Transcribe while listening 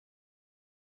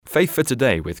Faith for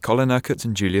Today with Colin Urquhart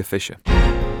and Julia Fisher.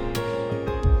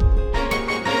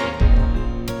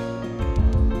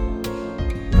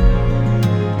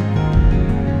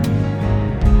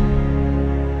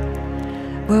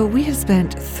 Well, we have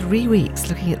spent 3 weeks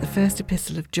looking at the first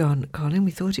epistle of John, Colin.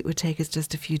 We thought it would take us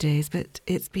just a few days, but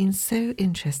it's been so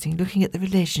interesting looking at the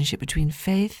relationship between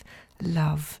faith,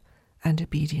 love and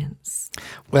obedience.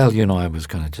 Well, I was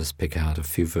going to just pick out a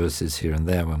few verses here and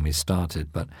there when we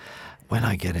started, but when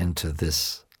I get into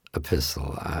this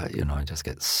epistle, I just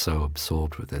get so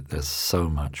absorbed with it. There's so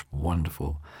much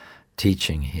wonderful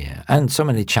teaching here and so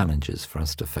many challenges for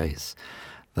us to face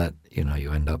that,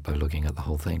 you end up by looking at the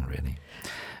whole thing, really.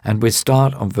 And we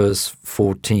start on verse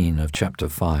 14 of chapter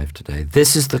 5 today.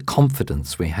 This is the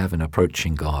confidence we have in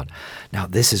approaching God. Now,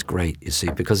 this is great, you see,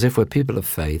 because if we're people of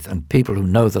faith and people who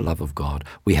know the love of God,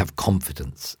 we have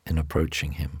confidence in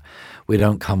approaching Him. We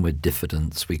don't come with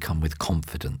diffidence, we come with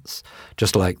confidence.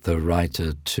 Just like the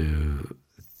writer to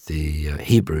the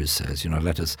Hebrews says,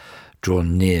 let us draw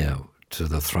near to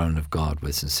the throne of God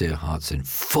with sincere hearts in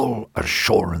full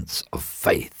assurance of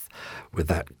faith, with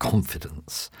that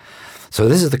confidence. So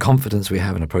this is the confidence we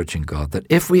have in approaching God, that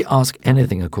if we ask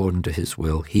anything according to His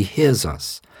will, He hears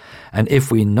us. And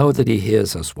if we know that He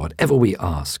hears us, whatever we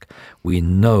ask, we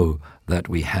know that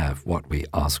we have what we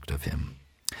asked of Him.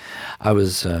 I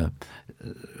was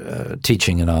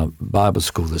teaching in our Bible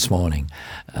school this morning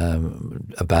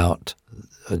about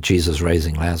Jesus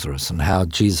raising Lazarus and how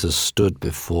Jesus stood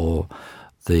before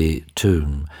the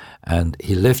tomb and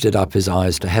He lifted up His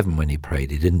eyes to heaven when He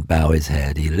prayed. He didn't bow His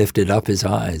head. He lifted up His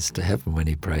eyes to heaven when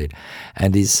He prayed.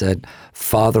 And He said,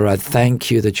 Father, I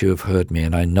thank You that You have heard me,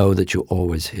 and I know that You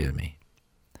always hear me.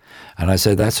 And I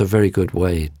said, that's a very good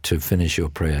way to finish your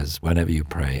prayers whenever you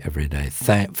pray every day.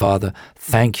 Father,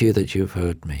 thank You that You've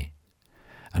heard me,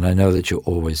 and I know that You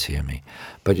always hear me.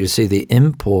 But you see, the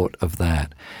import of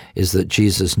that is that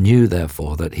Jesus knew,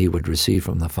 therefore, that He would receive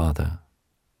from the Father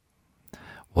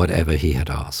whatever He had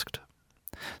asked.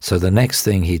 So the next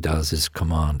thing He does is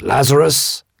command,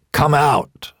 Lazarus, come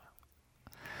out!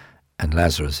 And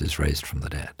Lazarus is raised from the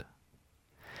dead.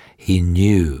 He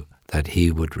knew that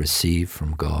he would receive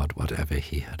from God whatever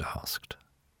he had asked.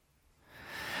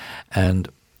 And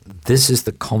this is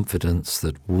the confidence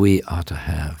that we are to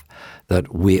have,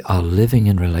 that we are living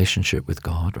in relationship with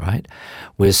God, right?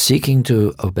 We're seeking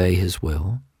to obey His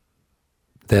will,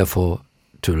 therefore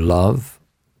to love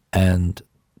and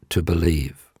to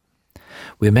believe.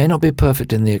 We may not be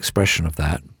perfect in the expression of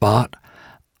that, but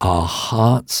our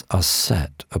hearts are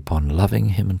set upon loving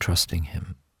Him and trusting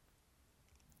Him.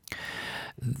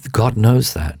 God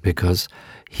knows that because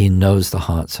He knows the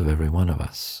hearts of every one of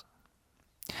us.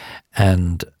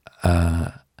 And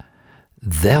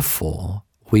therefore,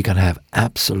 we can have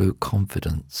absolute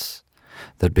confidence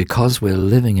that because we're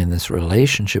living in this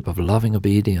relationship of loving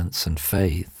obedience and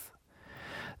faith,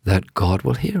 that God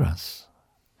will hear us.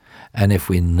 And if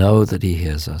we know that He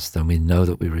hears us, then we know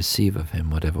that we receive of Him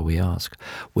whatever we ask.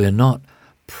 We're not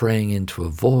praying into a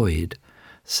void,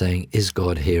 saying, is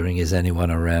God hearing? Is anyone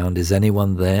around? Is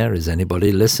anyone there? Is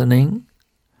anybody listening?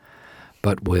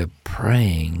 But we're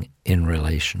praying in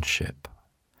relationship.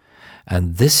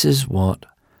 And this is what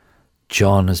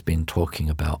John has been talking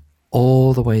about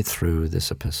all the way through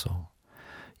this epistle.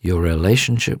 Your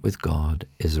relationship with God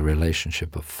is a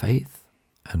relationship of faith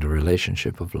and a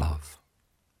relationship of love.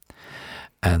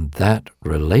 And that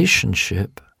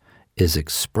relationship is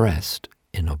expressed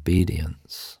in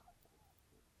obedience.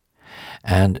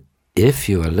 And if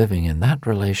you are living in that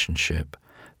relationship,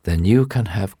 then you can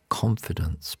have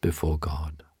confidence before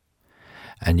God.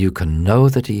 And you can know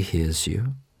that He hears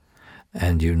you,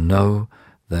 and you know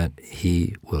that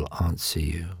He will answer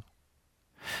you.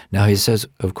 Now He says,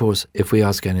 of course, if we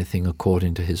ask anything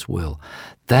according to His will,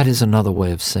 that is another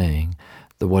way of saying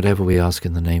that whatever we ask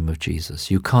in the name of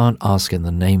Jesus. You can't ask in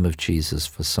the name of Jesus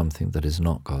for something that is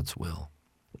not God's will.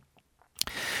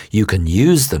 You can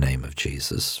use the name of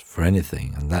Jesus for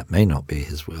anything, and that may not be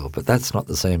His will, but that's not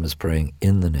the same as praying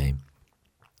in the name.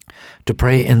 To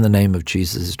pray in the name of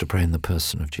Jesus is to pray in the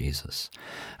person of Jesus,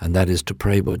 and that is to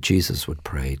pray what Jesus would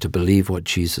pray, to believe what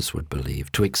Jesus would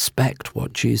believe, to expect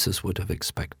what Jesus would have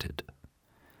expected.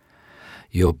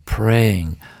 You're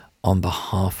praying on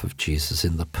behalf of Jesus,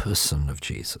 in the person of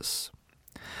Jesus.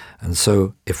 And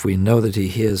so if we know that He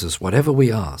hears us, whatever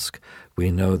we ask,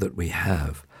 we know that we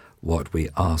have what we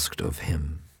asked of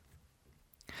Him.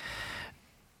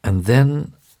 And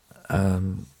then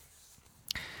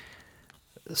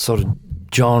sort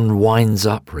of John winds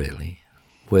up really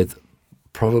with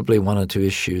probably one or two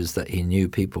issues that he knew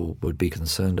people would be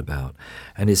concerned about.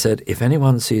 And he said, if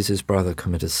anyone sees his brother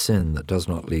commit a sin that does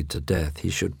not lead to death,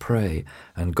 he should pray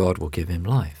and God will give him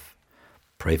life.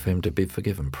 Pray for him to be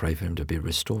forgiven. Pray for him to be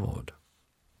restored.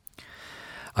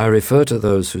 I refer to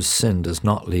those whose sin does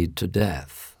not lead to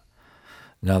death.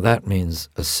 Now that means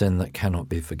a sin that cannot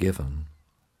be forgiven.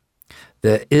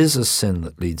 There is a sin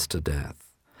that leads to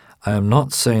death. I am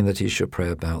not saying that he should pray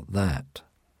about that.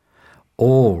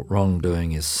 All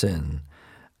wrongdoing is sin,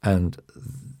 and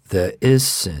there is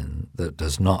sin that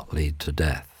does not lead to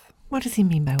death. What does he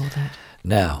mean by all that?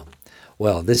 Now,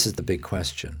 well, this is the big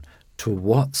question. To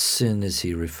what sin is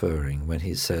he referring when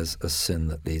he says a sin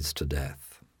that leads to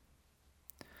death?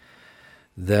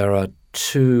 There are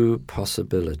two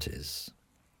possibilities.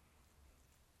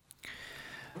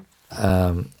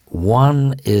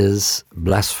 One is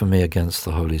blasphemy against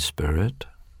the Holy Spirit,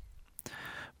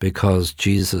 because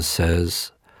Jesus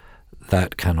says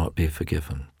that cannot be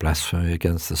forgiven. Blasphemy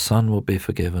against the Son will be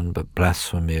forgiven, but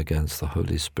blasphemy against the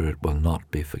Holy Spirit will not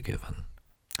be forgiven.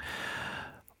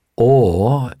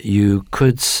 Or you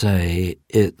could say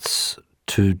it's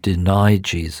to deny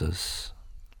Jesus,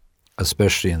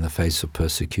 especially in the face of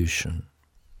persecution.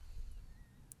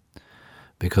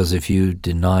 Because if you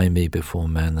deny me before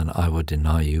men, then I will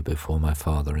deny you before my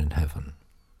Father in heaven.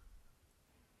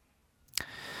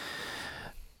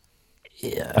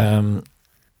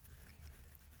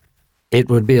 It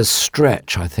would be a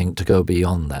stretch, I think, to go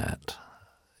beyond that.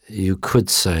 You could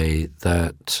say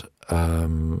that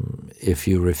if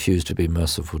you refuse to be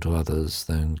merciful to others,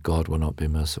 then God will not be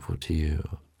merciful to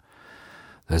you.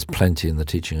 There's plenty in the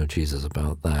teaching of Jesus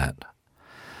about that.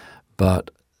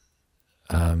 But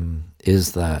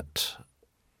is that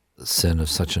sin of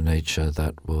such a nature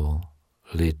that will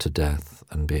lead to death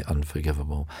and be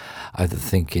unforgivable? I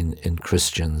think in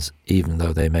Christians, even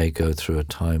though they may go through a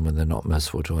time when they're not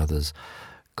merciful to others,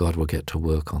 God will get to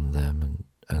work on them,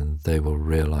 and they will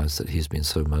realize that he's been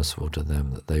so merciful to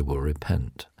them that they will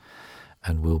repent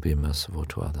and will be merciful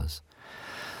to others.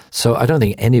 So I don't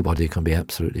think anybody can be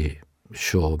absolutely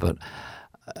sure, but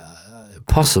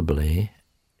possibly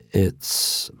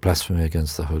it's blasphemy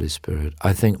against the Holy Spirit.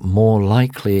 I think more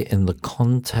likely in the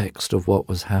context of what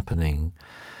was happening,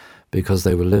 because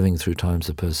they were living through times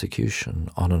of persecution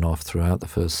on and off throughout the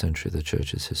first century of the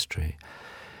Church's history,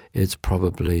 it's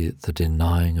probably the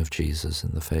denying of Jesus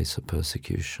in the face of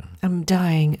persecution.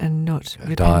 Dying and not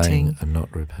repenting. Dying and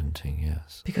not repenting,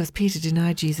 yes. Because Peter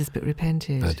denied Jesus but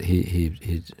repented. But he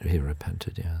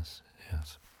repented, yes.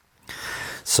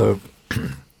 So,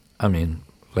 I mean,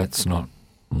 let's not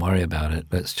worry about it.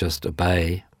 Let's just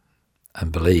obey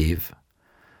and believe,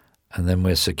 and then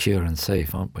we're secure and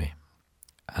safe, aren't we?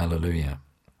 Hallelujah.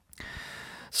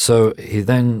 So he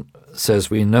then says,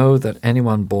 we know that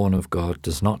anyone born of God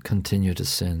does not continue to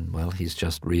sin. Well, he's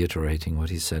just reiterating what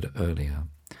he said earlier.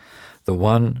 The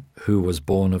one who was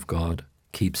born of God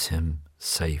keeps him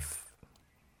safe,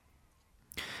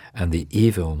 and the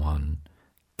evil one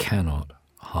cannot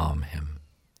harm him.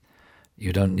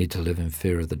 You don't need to live in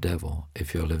fear of the devil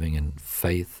if you're living in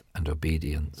faith and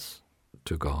obedience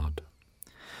to God.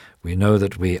 We know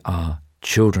that we are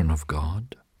children of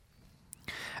God,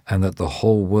 and that the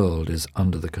whole world is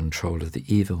under the control of the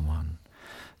evil one.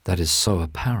 That is so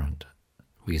apparent.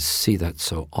 We see that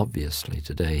so obviously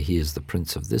today. He is the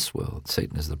prince of this world.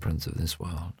 Satan is the prince of this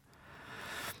world.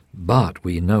 But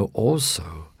we know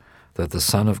also that the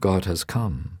Son of God has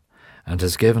come and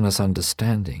has given us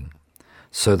understanding,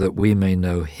 so that we may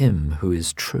know him who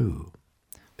is true.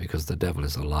 Because the devil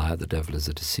is a liar, the devil is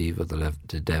a deceiver,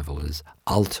 the devil is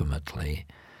ultimately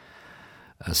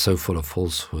so full of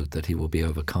falsehood that he will be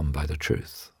overcome by the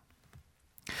truth.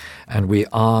 And we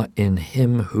are in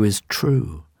him who is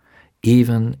true,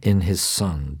 even in his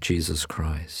Son, Jesus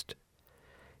Christ.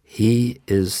 He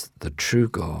is the true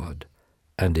God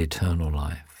and eternal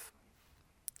life.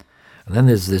 And then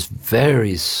there's this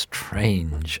very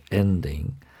strange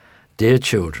ending. Dear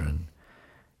children,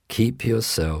 keep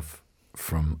yourself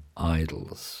from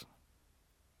idols.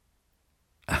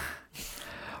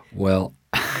 Well,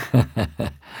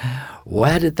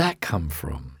 where did that come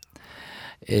from?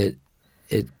 It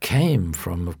came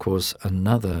from, of course,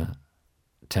 another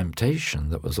temptation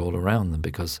that was all around them,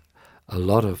 because a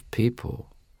lot of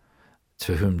people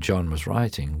to whom John was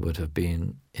writing would have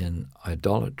been in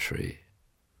idolatry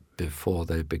before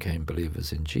they became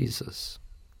believers in Jesus.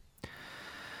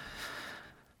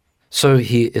 So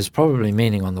he is probably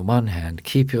meaning, on the one hand,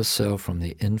 keep yourself from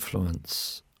the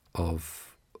influence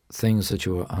of things that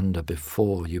you were under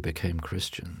before you became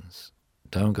Christians.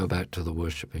 Don't go back to the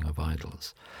worshipping of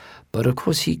idols. But of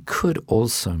course he could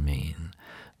also mean,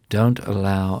 Don't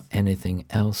allow anything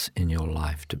else in your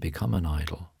life to become an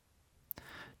idol.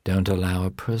 Don't allow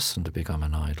a person to become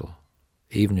an idol.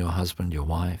 Even your husband, your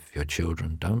wife, your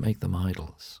children, don't make them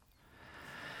idols.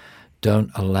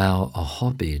 Don't allow a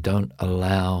hobby, don't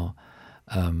allow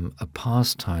a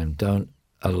pastime, don't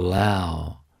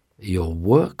allow your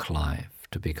work life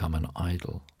to become an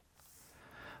idol.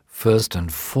 First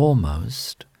and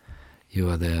foremost, you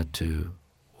are there to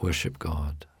worship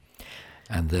God,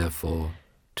 and therefore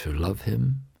to love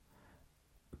Him,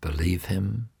 believe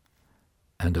Him,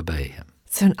 and obey Him.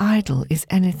 So an idol is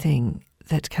anything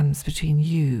that comes between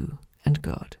you and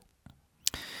God.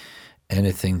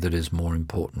 Anything that is more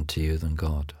important to you than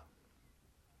God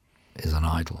is an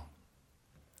idol.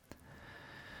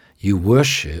 You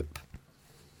worship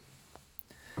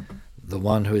the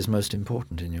one who is most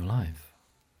important in your life.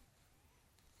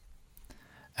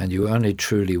 And you only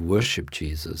truly worship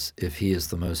Jesus if He is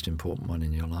the most important one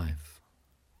in your life.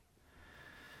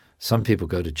 Some people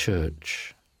go to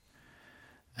church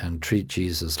and treat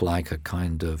Jesus like a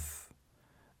kind of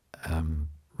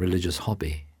religious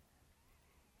hobby.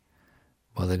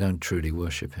 Well, they don't truly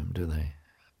worship Him, do they?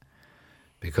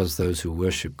 Because those who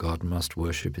worship God must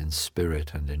worship in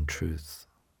spirit and in truth.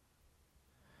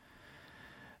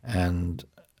 And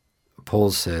Paul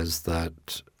says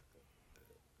that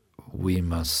we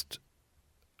must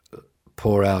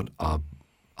pour out our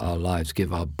lives,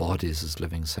 give our bodies as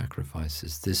living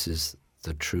sacrifices. This is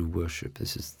the true worship.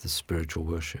 This is the spiritual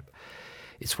worship.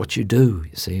 It's what you do,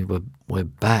 you see. We're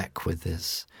back with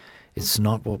this. It's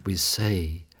not what we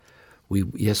say. We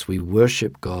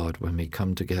worship God when we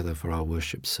come together for our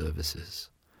worship services,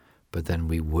 but then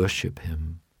we worship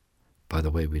Him by the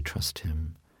way we trust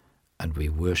Him, and we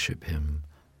worship Him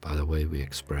by the way we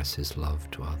express His love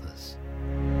to others.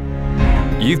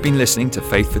 You've been listening to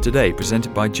Faith for Today,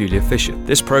 presented by Julia Fisher.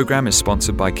 This program is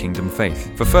sponsored by Kingdom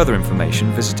Faith. For further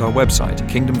information, visit our website,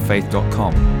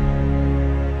 kingdomfaith.com.